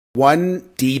One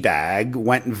D-bag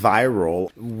went viral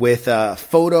with a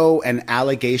photo and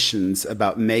allegations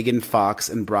about Megan Fox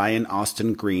and Brian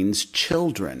Austin Green's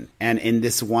children. And in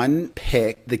this one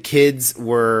pic, the kids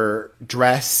were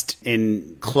dressed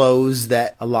in clothes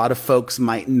that a lot of folks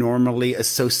might normally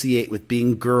associate with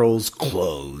being girls'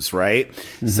 clothes, right?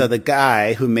 Mm-hmm. So the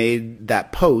guy who made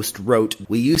that post wrote,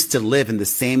 "We used to live in the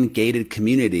same gated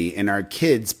community and our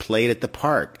kids played at the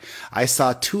park. I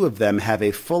saw two of them have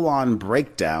a full-on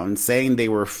breakdown saying they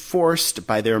were forced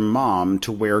by their mom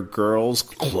to wear girls'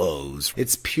 clothes.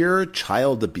 It's pure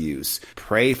child abuse.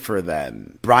 Pray for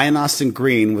them." Brian Austin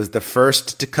Green was the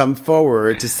first to come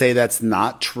forward to say that's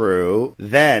not true.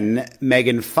 Then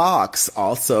Megan Fox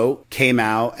also came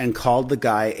out and called the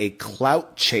guy a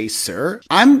clout chaser.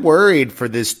 I'm worried for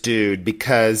this dude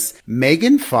because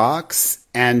Megan Fox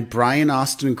and Brian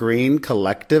Austin Green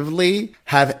collectively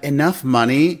have enough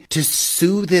money to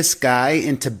sue this guy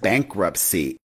into bankruptcy.